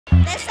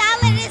The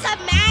salad is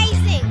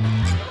amazing.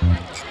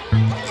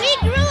 We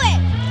grew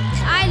it.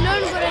 I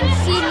learned what a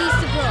seed needs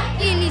to grow.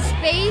 It needs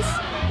space,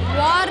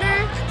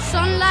 water,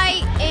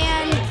 sunlight,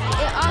 and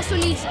it also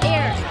needs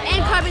air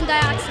and carbon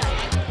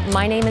dioxide.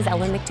 My name is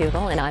Ellen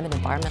McDougall, and I'm an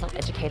environmental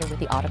educator with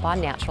the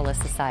Audubon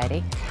Naturalist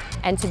Society.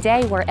 And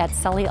today we're at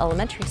Sully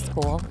Elementary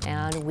School,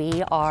 and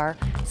we are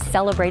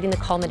celebrating the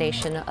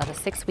culmination of a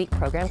 6-week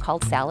program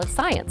called Salad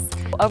Science.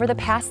 Over the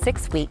past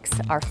 6 weeks,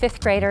 our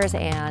 5th graders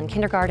and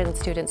kindergarten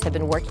students have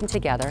been working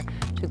together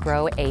to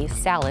grow a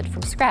salad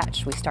from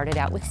scratch. We started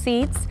out with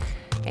seeds,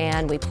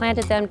 and we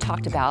planted them,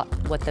 talked about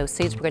what those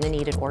seeds were going to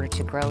need in order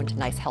to grow into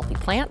nice, healthy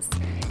plants.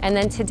 And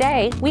then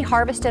today, we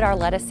harvested our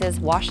lettuces,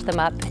 washed them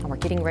up, and we're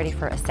getting ready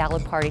for a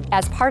salad party.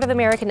 As part of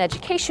American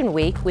Education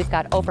Week, we've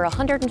got over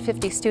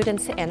 150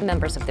 students and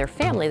members of their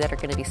family that are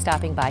going to be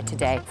stopping by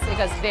today. So it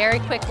goes very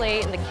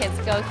quickly, and the kids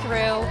go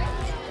through,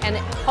 and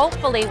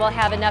hopefully we'll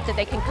have enough that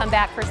they can come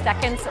back for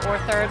seconds or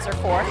thirds or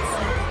fourths.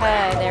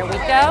 Okay, there we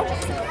go.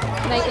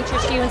 Can I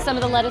interest you in some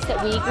of the lettuce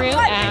that we grew?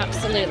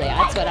 Absolutely,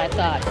 that's what I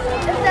thought. Is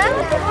that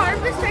like the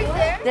harvest right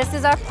there? This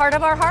is part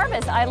of our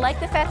harvest. I like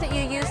the fact that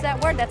you used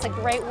that word. That's a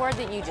great word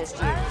that you just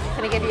used.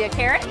 Can I give you a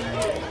carrot?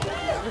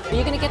 Are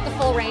you going to get the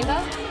full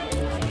rainbow?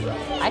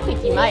 I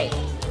think you might.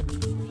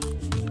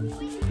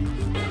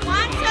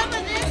 Want some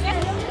of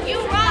this? You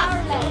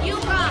rock. You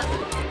rock.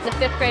 The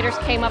 5th graders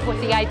came up with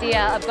the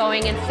idea of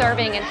going and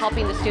serving and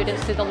helping the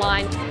students through the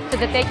line so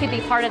that they could be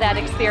part of that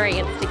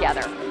experience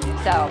together.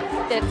 So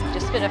it's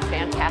just been a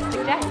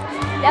fantastic day.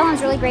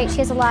 Ellen's really great. She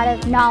has a lot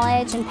of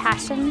knowledge and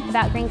passion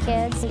about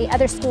GreenKids. The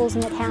other schools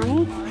in the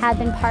county have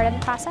been part of the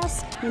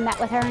process. We met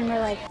with her and we're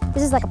like,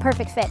 this is like a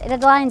perfect fit. It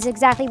aligns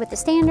exactly with the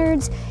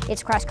standards,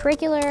 it's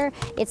cross-curricular,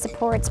 it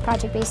supports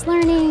project-based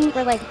learning.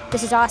 We're like,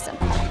 this is awesome.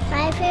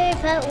 My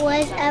favorite part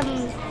was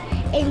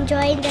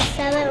enjoying the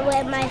salad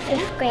with my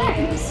 5th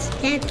graders.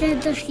 Planting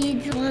the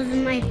seeds was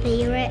my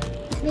favorite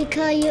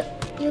because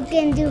you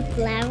can do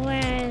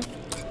flowers.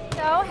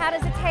 So, how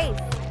does it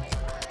taste?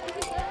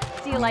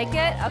 Do you like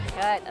it? Oh,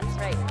 good. That's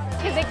great.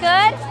 Is it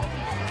good?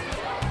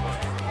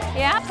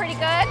 Yeah, pretty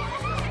good.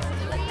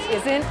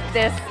 Isn't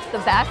this the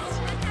best?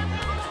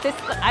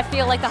 I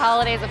feel like the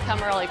holidays have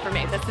come early for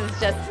me. This is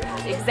just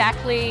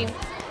exactly,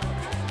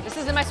 this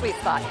is in my sweet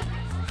spot.